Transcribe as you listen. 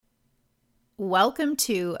Welcome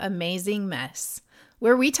to Amazing Mess,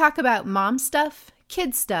 where we talk about mom stuff,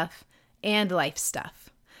 kid stuff, and life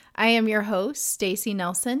stuff. I am your host, Stacy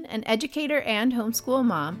Nelson, an educator and homeschool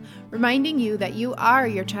mom, reminding you that you are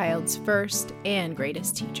your child's first and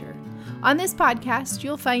greatest teacher. On this podcast,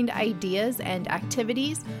 you'll find ideas and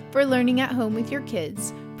activities for learning at home with your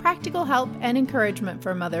kids, practical help and encouragement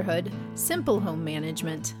for motherhood, simple home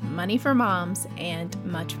management, money for moms, and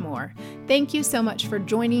much more. Thank you so much for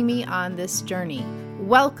joining me on this journey.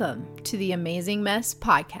 Welcome to the Amazing Mess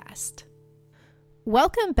podcast.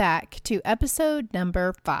 Welcome back to episode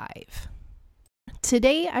number 5.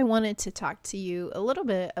 Today, I wanted to talk to you a little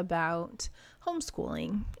bit about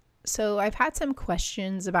homeschooling. So I've had some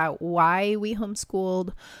questions about why we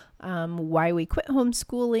homeschooled, why we quit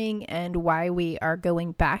homeschooling, and why we are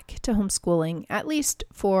going back to homeschooling, at least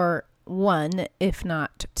for one, if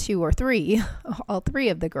not 2 or 3, all 3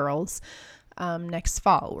 of the girls next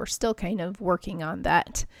fall. We're still kind of working on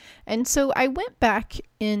that. And so I went back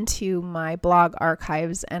into my blog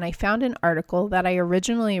archives and I found an article that I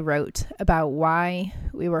originally wrote about why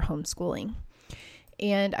we were homeschooling.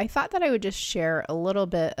 And I thought that I would just share a little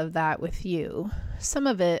bit of that with you. Some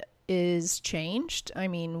of it is changed. I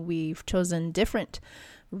mean, we've chosen different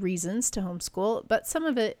reasons to homeschool, but some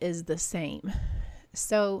of it is the same.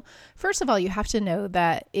 So first of all, you have to know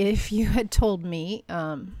that if you had told me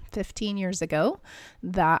 15 years ago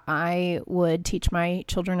that I would teach my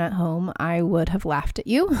children at home, I would have laughed at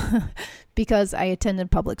you because I attended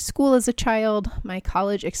public school as a child. My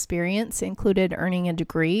college experience included earning a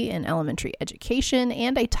degree in elementary education,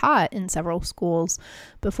 and I taught in several schools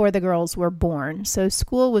before the girls were born. So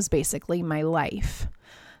school was basically my life.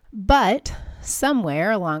 But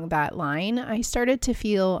somewhere along that line, I started to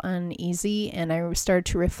feel uneasy and I started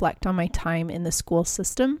to reflect on my time in the school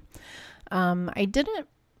system. I didn't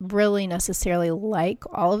really necessarily like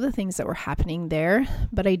all of the things that were happening there,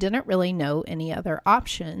 but I didn't really know any other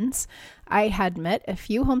options. I had met a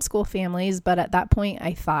few homeschool families, but at that point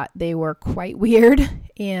I thought they were quite weird.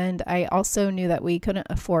 And I also knew that we couldn't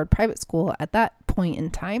afford private school at that point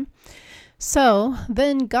in time. So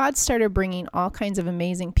then God started bringing all kinds of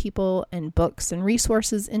amazing people and books and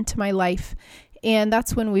resources into my life. And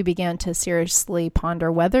that's when we began to seriously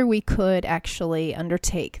ponder whether we could actually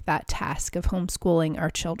undertake that task of homeschooling our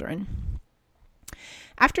children.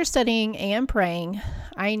 After studying and praying,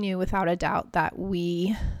 I knew without a doubt that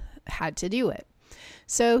we had to do it.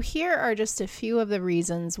 So here are just a few of the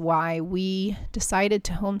reasons why we decided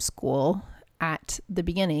to homeschool at the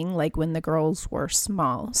beginning, like when the girls were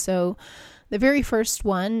small. So the very first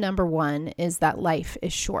one, number 1, is that life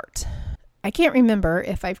is short. I can't remember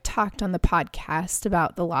if I've talked on the podcast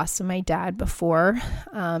about the loss of my dad before.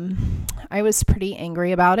 I was pretty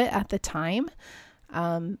angry about it at the time,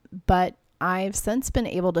 but I've since been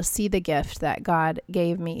able to see the gift that God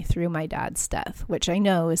gave me through my dad's death, which I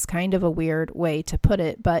know is kind of a weird way to put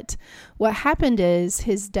it, but what happened is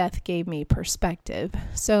his death gave me perspective.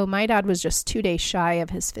 So my dad was just 2 days shy of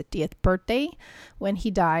his 50th birthday when he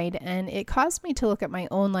died, and it caused me to look at my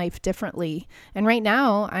own life differently. And right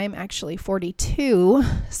now I'm actually 42,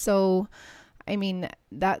 so I mean,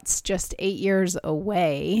 that's just 8 years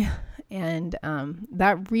away. And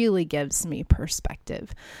that really gives me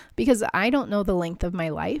perspective because I don't know the length of my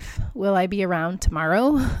life. Will I be around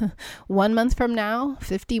tomorrow? 1 month from now?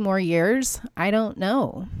 50 more years? I don't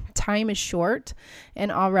know. Time is short,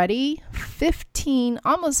 and already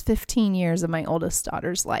almost 15 years of my oldest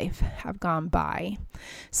daughter's life have gone by.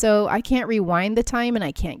 So I can't rewind the time and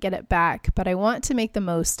I can't get it back, but I want to make the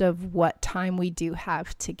most of what time we do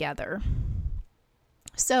have together.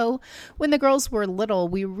 So when the girls were little,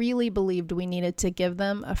 we really believed we needed to give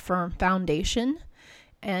them a firm foundation.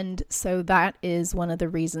 And so that is one of the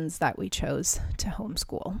reasons that we chose to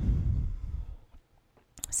homeschool.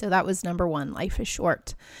 So that was number 1, life is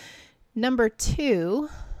short. Number 2,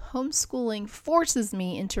 homeschooling forces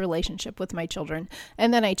me into relationship with my children.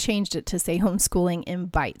 And then I changed it to say homeschooling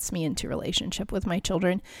invites me into relationship with my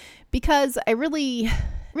children because I really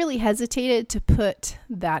hesitated to put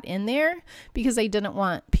that in there because I didn't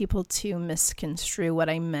want people to misconstrue what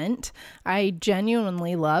I meant. I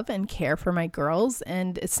genuinely love and care for my girls,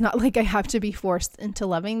 and it's not like I have to be forced into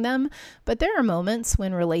loving them, but there are moments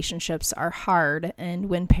when relationships are hard and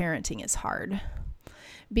when parenting is hard.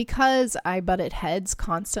 Because I butted heads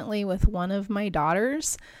constantly with one of my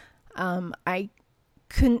daughters, I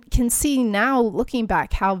can see now, looking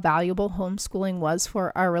back, how valuable homeschooling was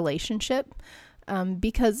for our relationship.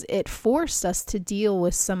 Because it forced us to deal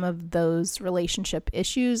with some of those relationship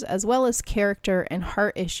issues as well as character and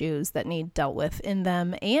heart issues that need dealt with in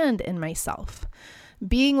them and in myself.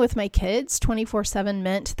 Being with my kids 24/7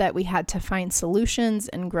 meant that we had to find solutions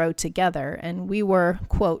and grow together, and we were,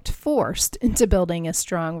 quote, forced into building a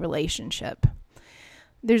strong relationship.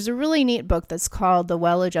 There's a really neat book that's called The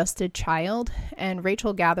Well-Adjusted Child, and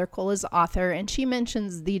Rachel Gathercole is the author, and she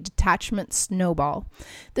mentions the detachment snowball.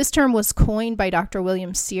 This term was coined by Dr.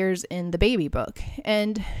 William Sears in the Baby Book,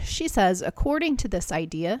 and she says, according to this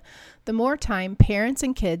idea, the more time parents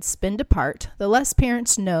and kids spend apart, the less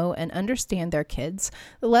parents know and understand their kids,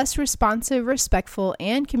 the less responsive, respectful,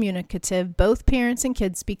 and communicative both parents and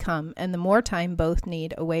kids become, and the more time both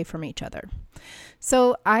need away from each other.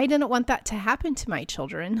 So I didn't want that to happen to my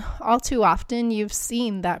children. All too often, you've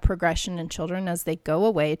seen that progression in children as they go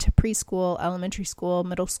away to preschool, elementary school,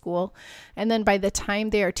 middle school, and then by the time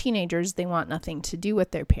they are teenagers, they want nothing to do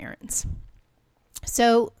with their parents.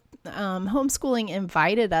 So homeschooling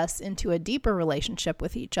invited us into a deeper relationship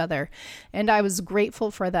with each other, and I was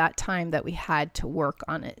grateful for that time that we had to work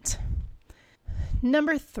on it.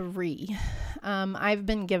 Number 3, I've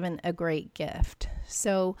been given a great gift.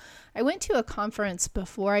 So I went to a conference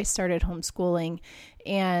before I started homeschooling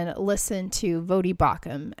and listened to Voddie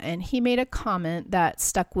Baucham, and he made a comment that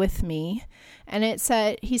stuck with me. And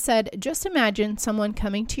he said, just imagine someone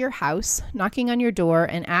coming to your house, knocking on your door,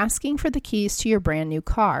 and asking for the keys to your brand new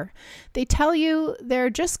car. They tell you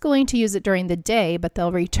they're just going to use it during the day, but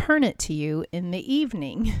they'll return it to you in the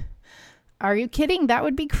evening. Are you kidding? That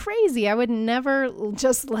would be crazy. I would never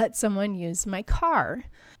just let someone use my car.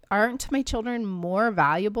 Aren't my children more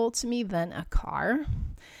valuable to me than a car?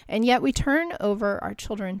 And yet we turn over our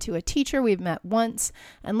children to a teacher we've met once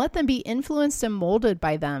and let them be influenced and molded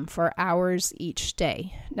by them for hours each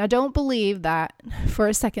day. Now, don't believe that for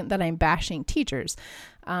a second that I'm bashing teachers.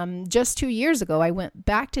 Just 2 years ago, I went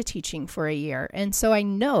back to teaching for a year. And so I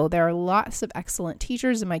know there are lots of excellent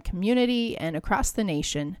teachers in my community and across the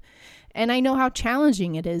nation. And I know how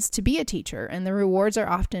challenging it is to be a teacher, and the rewards are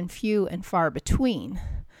often few and far between.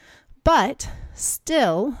 But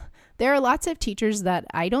still, there are lots of teachers that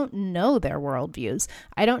I don't know their worldviews.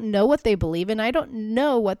 I don't know what they believe, and I don't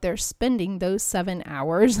know what they're spending those 7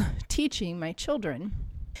 hours teaching my children.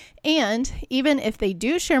 And even if they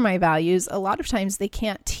do share my values, a lot of times they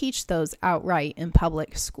can't teach those outright in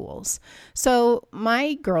public schools. So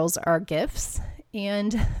my girls are gifts,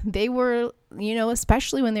 and they were,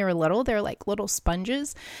 especially when they were little, they're like little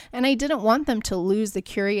sponges. And I didn't want them to lose the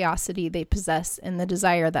curiosity they possess and the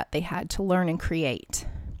desire that they had to learn and create.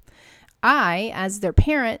 I, as their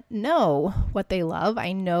parent, know what they love.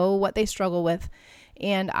 I know what they struggle with.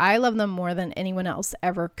 And I love them more than anyone else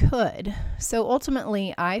ever could. So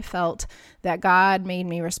ultimately, I felt that God made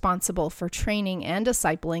me responsible for training and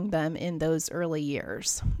discipling them in those early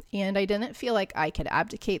years. And I didn't feel like I could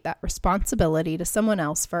abdicate that responsibility to someone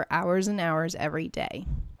else for hours and hours every day.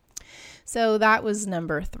 So that was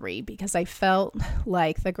number 3, because I felt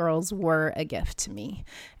like the girls were a gift to me,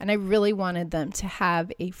 and I really wanted them to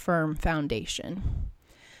have a firm foundation.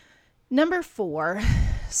 Number 4,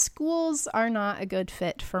 schools are not a good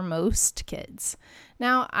fit for most kids.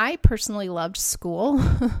 Now, I personally loved school.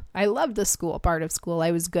 I loved the school part of school.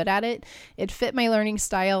 I was good at it. It fit my learning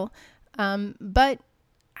style. But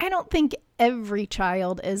I don't think every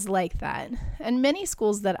child is like that. And many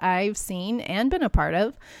schools that I've seen and been a part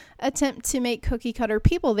of attempt to make cookie cutter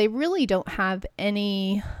people. They really don't have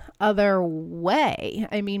any other way.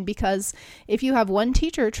 I mean, because if you have one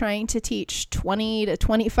teacher trying to teach 20 to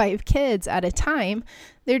 25 kids at a time,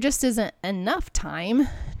 there just isn't enough time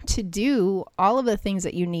to do all of the things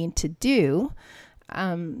that you need to do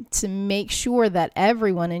to make sure that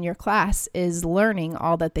everyone in your class is learning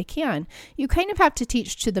all that they can. You kind of have to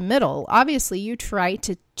teach to the middle. Obviously, you try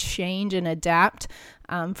to change and adapt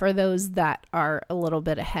for those that are a little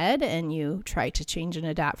bit ahead, and you try to change and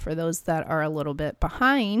adapt for those that are a little bit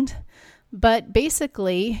behind. But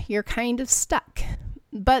basically, you're kind of stuck.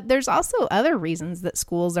 But there's also other reasons that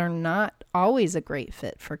schools are not always a great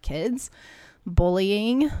fit for kids.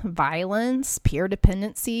 Bullying, violence, peer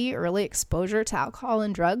dependency, early exposure to alcohol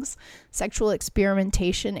and drugs, sexual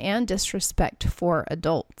experimentation, and disrespect for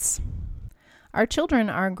adults. Our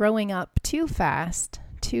children are growing up too fast,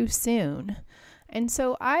 too soon. And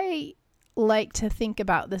so I like to think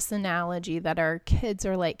about this analogy that our kids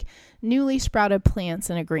are like newly sprouted plants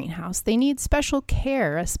in a greenhouse. They need special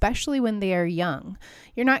care, especially when they are young.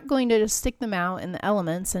 You're not going to just stick them out in the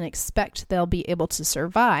elements and expect they'll be able to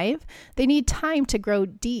survive. They need time to grow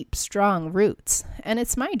deep, strong roots. And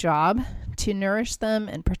it's my job to nourish them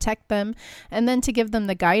and protect them, and then to give them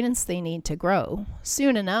the guidance they need to grow.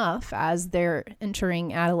 Soon enough, as they're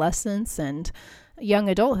entering adolescence and young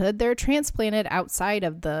adulthood, they're transplanted outside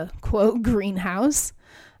of the quote greenhouse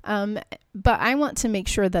But I want to make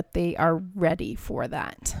sure that they are ready for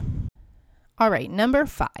that. All right, number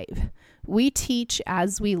 5, we teach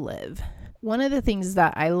as we live. One of the things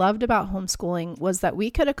that I loved about homeschooling was that we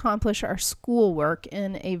could accomplish our schoolwork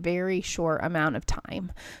in a very short amount of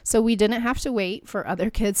time. So we didn't have to wait for other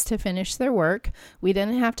kids to finish their work. We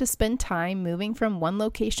didn't have to spend time moving from one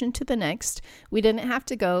location to the next. We didn't have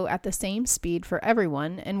to go at the same speed for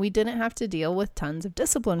everyone, and we didn't have to deal with tons of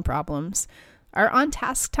discipline problems. Our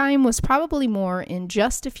on-task time was probably more in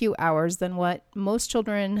just a few hours than what most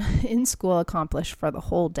children in school accomplish for the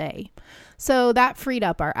whole day. So that freed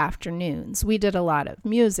up our afternoons. We did a lot of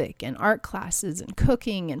music and art classes and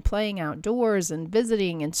cooking and playing outdoors and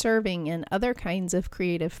visiting and serving and other kinds of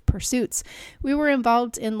creative pursuits. We were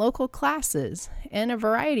involved in local classes and a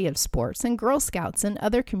variety of sports and Girl Scouts and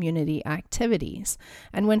other community activities.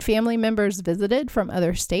 And when family members visited from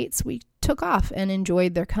other states, we took off and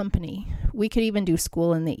enjoyed their company. We could even do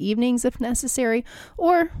school in the evenings if necessary,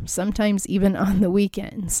 or sometimes even on the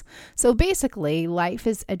weekends. So basically, life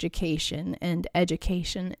is education, and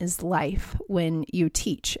education is life when you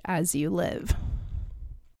teach as you live.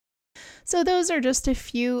 So those are just a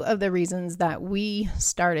few of the reasons that we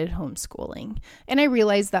started homeschooling. And I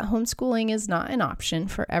realize that homeschooling is not an option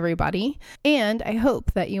for everybody. And I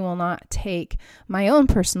hope that you will not take my own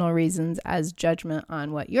personal reasons as judgment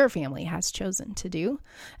on what your family has chosen to do.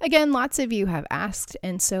 Again, lots of you have asked,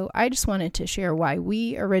 and so I just wanted to share why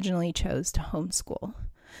we originally chose to homeschool.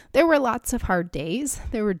 There were lots of hard days.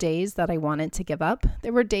 There were days that I wanted to give up.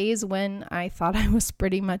 There were days when I thought I was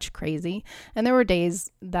pretty much crazy. And there were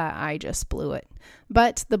days that I just blew it.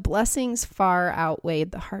 But the blessings far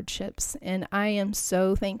outweighed the hardships. And I am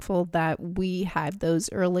so thankful that we had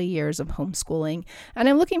those early years of homeschooling. And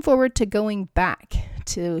I'm looking forward to going back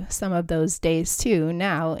to some of those days too,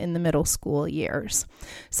 now in the middle school years.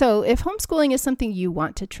 So if homeschooling is something you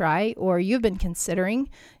want to try or you've been considering,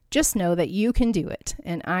 just know that you can do it,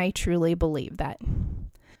 and I truly believe that.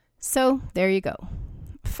 So there you go.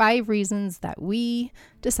 5 reasons that we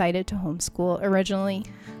decided to homeschool originally.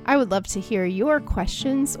 I would love to hear your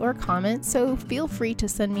questions or comments, so feel free to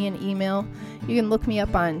send me an email. You can look me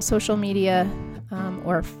up on social media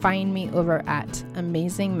or find me over at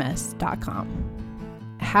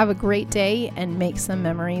amazingmess.com. Have a great day and make some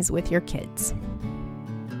memories with your kids.